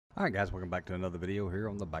Alright guys, welcome back to another video here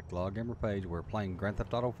on the Backlog Gamer page. We're playing Grand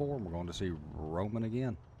Theft Auto 4 and we're going to see Roman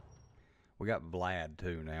again. We got Vlad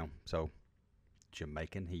too now, so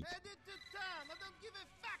Jamaican Heat. Headed to town. I don't give a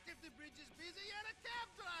fuck if the bridge is busy. You're a cab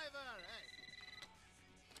driver. Hey.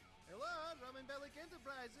 Hello, Roman Bellic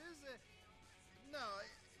Enterprises. No,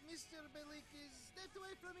 Mr. Bellic is stepped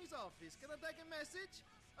away from his office. Can I take a message?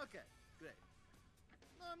 Okay, great.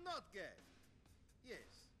 No, I'm not gay.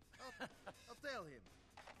 Yes, I'll tell him.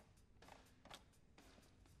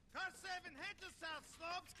 Car 7, head to South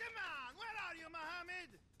Slopes. Come on, where are you,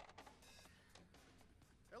 Mohammed?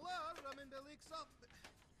 Hello, Roman Bellic's off.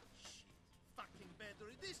 Shit, fucking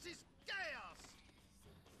battery. This is chaos.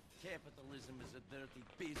 Capitalism is a dirty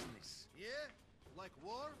business. Yeah? Like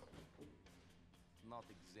war? Not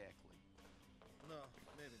exactly. No,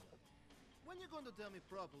 maybe not. When you going to tell me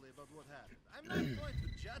properly about what happened? I'm not going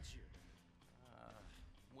to judge you.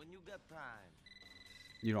 When you got time.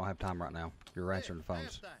 You don't have time right now. You're answering the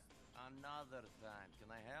phones. I have time. Another time.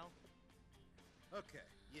 Can I help? Okay,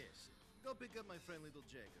 yes. Go pick up my friend Little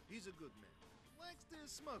Jaco. He's a good man. Likes to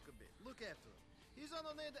smoke a bit. Look after him. He's on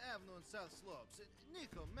Oneida Avenue in South Slopes.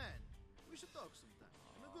 Niko, man, we should talk sometime.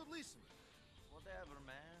 I'm a good listener. Whatever,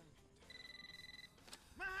 man.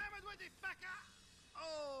 Mohammed, what the fuck?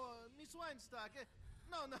 Oh, Miss Weinstock.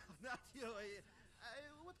 No, not you.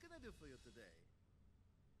 What can I do for you today?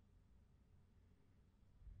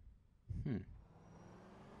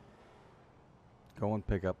 Go and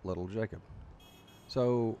pick up Little Jacob.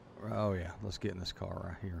 So, oh yeah, let's get in this car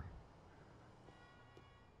right here.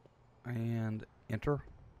 And enter.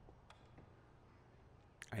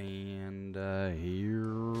 And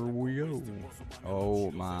here we go.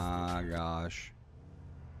 Oh my gosh.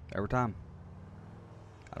 Every time.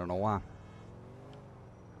 I don't know why.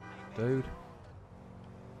 Dude.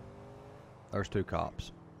 There's two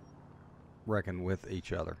cops. Reckon with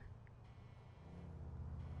each other.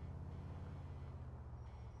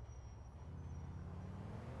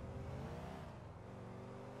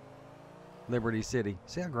 Liberty City.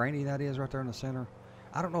 See how grainy that is right there in the center?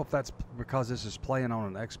 I don't know if that's because this is playing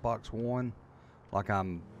on an Xbox One, like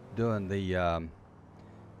I'm doing the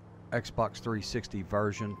Xbox 360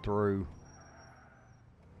 version through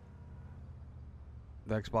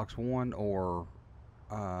the Xbox One, or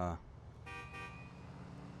I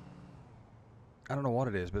don't know what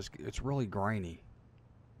it is, but it's really grainy.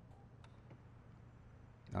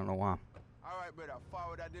 I don't know why. Alright, brother,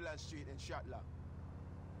 forward at Dillon Street in Shatla.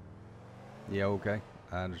 Yeah, okay.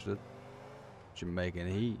 I understood. Jamaican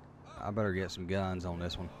Heat. I better get some guns on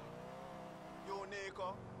this one. Yo,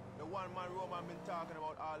 Niko, the one man Roman been talking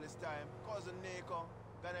about all this time. Cousin Niko,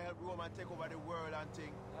 gonna help Roman take over the world and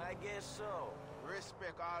thing. I guess so.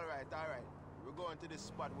 Respect, alright. We're going to this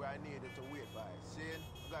spot where I needed to wait by. Seeing?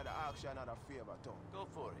 I gotta ask you another favor, too. Go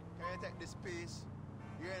for it. Can you take this piece?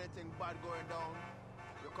 Hear anything bad going down?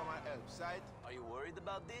 You come and help, sight? Are you worried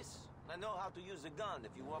about this? I know how to use a gun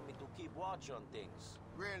if you want me to keep watch on things.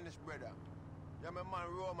 Realness, brother. You're my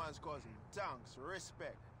man Roman's cousin. Thanks,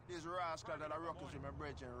 respect. These rascals that are ruckus with my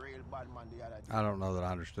bridge and real bad man the other day. I don't know that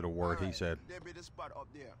I understood a word he said. There be the spot up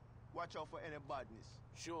there. Watch out for any badness.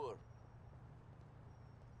 Sure.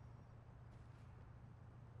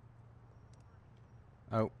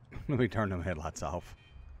 Oh, let me turn them headlights off.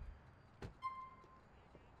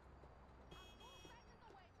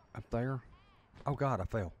 Up there? Oh God, I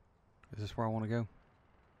fell. Is this where I want to go?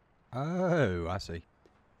 Oh, I see.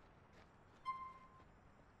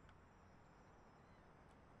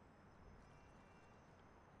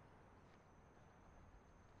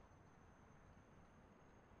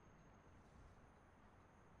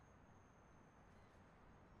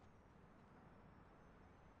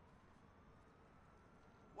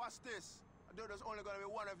 What's this? I know there's only gonna be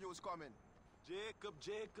one of you who's coming. Jacob.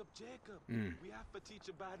 We have to teach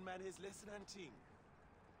a bad man his lesson and thing.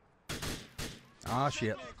 Ah,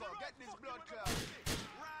 shit. Niko, get this blood clot.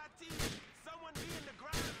 Righty, someone be in the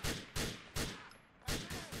ground.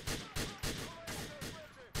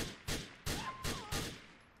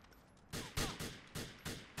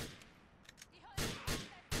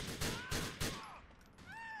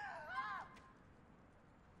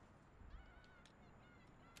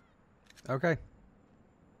 Okay.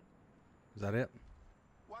 Is that it?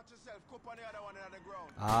 Watch yourself, cup on the other one on the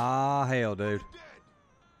ground. Ah, hell, dude. Dead.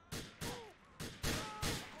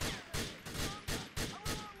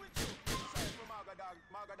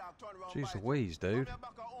 Jeez Louise, dude.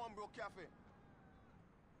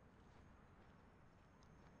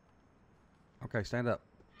 Okay, stand up.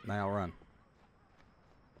 Now run.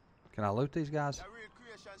 Can I loot these guys? I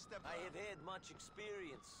have had much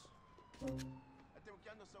experience. I think we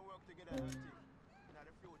can do some work together. In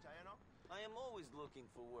the future, I am always looking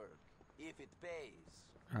for work, if it pays.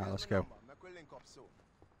 All right, let's go. Make we link up soon.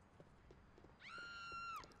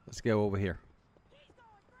 Let's go over here.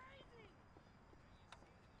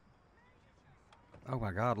 Oh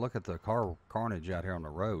my God! Look at the carnage out here on the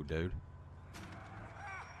road, dude.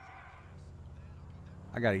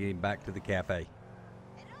 I gotta get him back to the cafe.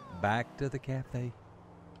 Back to the cafe.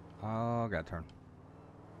 Oh, gotta turn.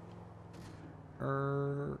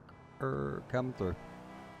 Coming through.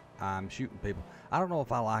 I'm shooting people. I don't know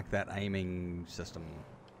if I like that aiming system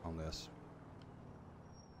on this.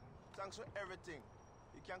 Thanks for everything.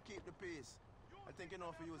 You can keep the peace. I think you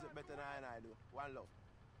know if you use it better than I do. One love.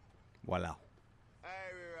 Voila.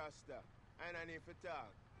 Hey, Rasta. And I need for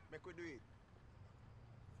talk. Make we do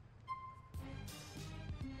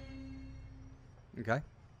it. Okay.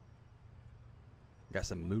 Got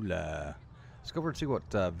some moolah. Let's go over and see what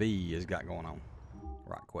V has got going on.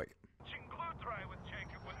 Right quick.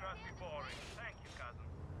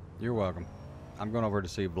 You're welcome. I'm going over to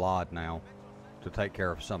see Vlad now to take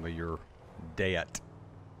care of some of your debt.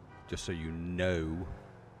 Just so you know,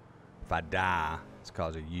 if I die, it's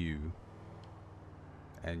because of you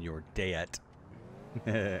and your debt.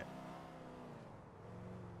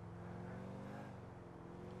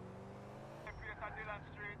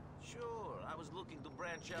 Sure, I was looking to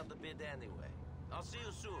branch out a bit anyway. I'll see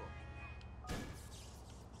you soon.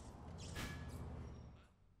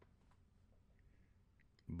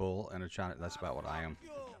 Bull and a China. That's about what I am.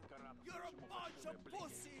 You're a bunch of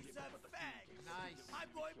pussies and fags. Nice. I'm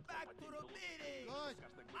going back to the meeting. Good.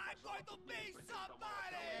 I'm going to be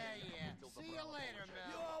somebody. Yeah. See you later,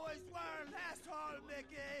 You Mel. always were an asshole,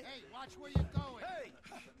 Mickey. Hey, watch where you're going. Hey.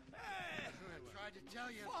 Hey. I tried to tell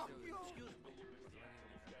you. Fuck you. Excuse me.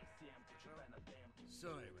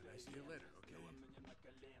 Sorry, but I see you later, okay?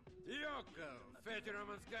 Yoko, Fete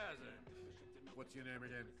Romanskaza. What's your name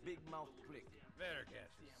again? Big mouth prick.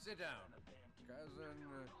 Veracast. Sit down. Cousin,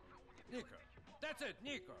 Niko. That's it,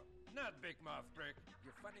 Niko. Not Big Mouth Prick.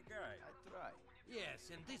 You're a funny guy. I try. Yes,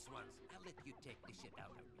 and this one's, I'll let you take the shit out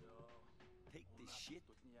of me. Take this shit?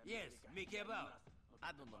 Yes, Mickey about.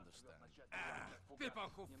 I don't understand. People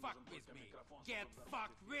who fuck with me get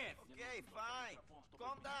fucked with. Okay, fine.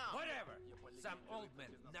 Calm down. Whatever. Some old man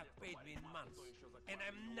not paid me in months. And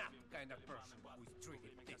I'm not the kind of person who's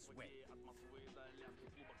treated this way.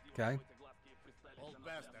 Okay. Old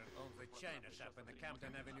bastard owns a china shop in the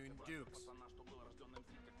Campton Avenue in Dukes.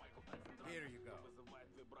 Here you go.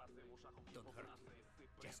 Don't hurt me.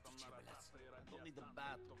 Just teach him a lesson. Don't need a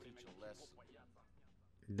bat to teach a lesson.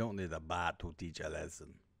 Don't need a bat to teach a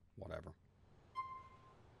lesson. Whatever.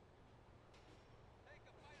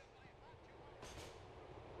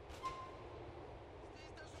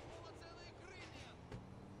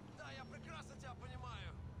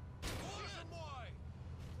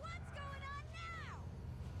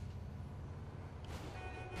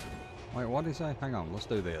 Wait, what did he say? Hang on, let's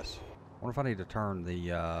do this. I wonder if I need to turn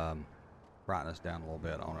the brightness down a little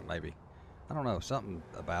bit on it, maybe. I don't know, something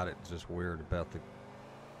about it's just weird about the...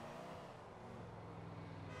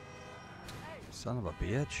 Son of a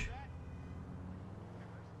bitch.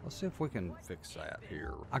 Let's see if we can fix that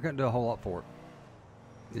here. I couldn't do a whole lot for it.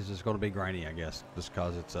 It's just going to be grainy, I guess, just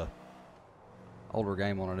because it's a older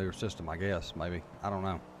game on a newer system, I guess, maybe. I don't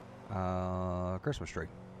know. Christmas tree.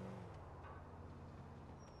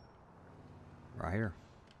 Right here.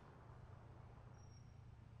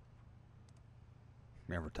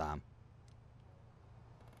 Every time.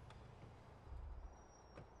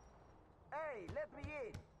 Hey, let me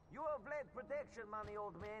in. You have Vlad protection money,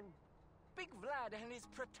 old man. Big Vlad and his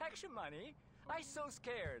protection money? I so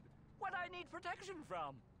scared. What I need protection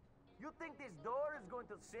from? You think this door is going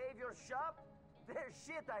to save your shop? There's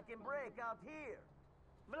shit I can break out here.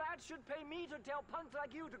 Vlad should pay me to tell punks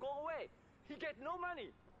like you to go away. He get no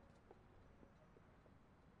money.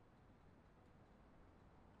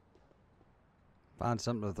 Find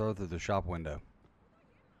something to throw through the shop window.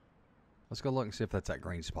 Let's go look and see if that's that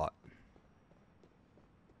green spot.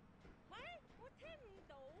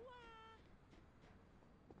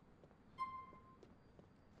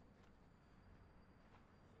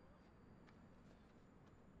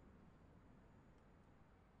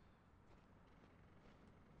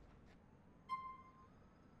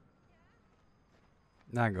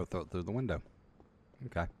 Now I can go throw it through the window.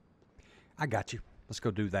 Okay. I got you. Let's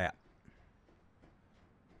go do that.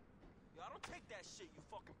 Yo, I don't take that shit, you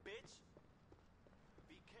fucking bitch.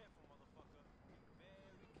 Be careful, motherfucker. Be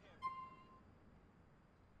very careful.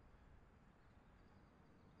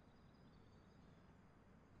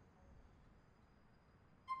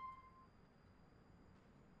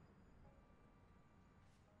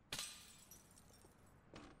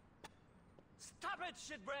 Stop it,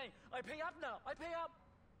 shitbrain! I pay up now. I pay up.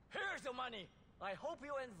 Here's the money. I hope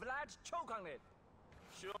you and Vlad choke on it.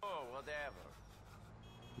 Sure, whatever.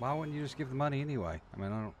 Why wouldn't you just give the money anyway? I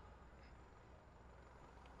mean, I don't...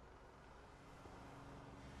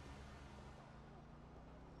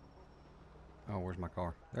 Oh, where's my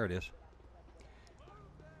car? There it is.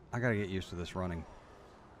 I gotta get used to this running.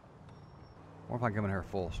 What if I come in here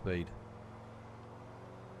full speed?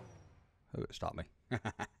 Oh, it stopped me.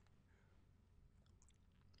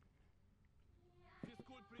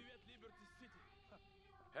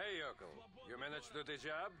 Hey, Yoko. You managed to do the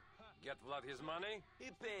job? Get Vlad his money? He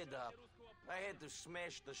paid up. I had to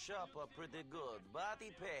smash the shop up pretty good, but he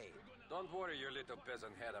paid. Don't worry your little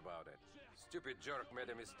peasant head about it. Stupid jerk made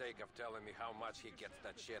a mistake of telling me how much he gets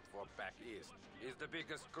that shit for back east. He's the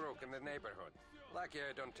biggest crook in the neighborhood. Lucky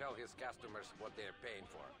I don't tell his customers what they're paying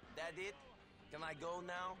for. That it? Can I go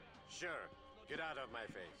now? Sure. Get out of my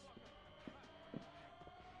face.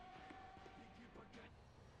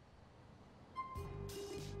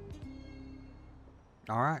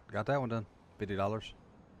 Alright, got that one done. $50.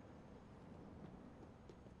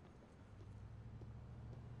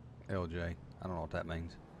 LJ. I don't know what that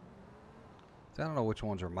means. See, I don't know which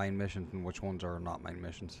ones are main missions and which ones are not main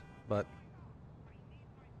missions. But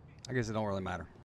I guess it don't really matter.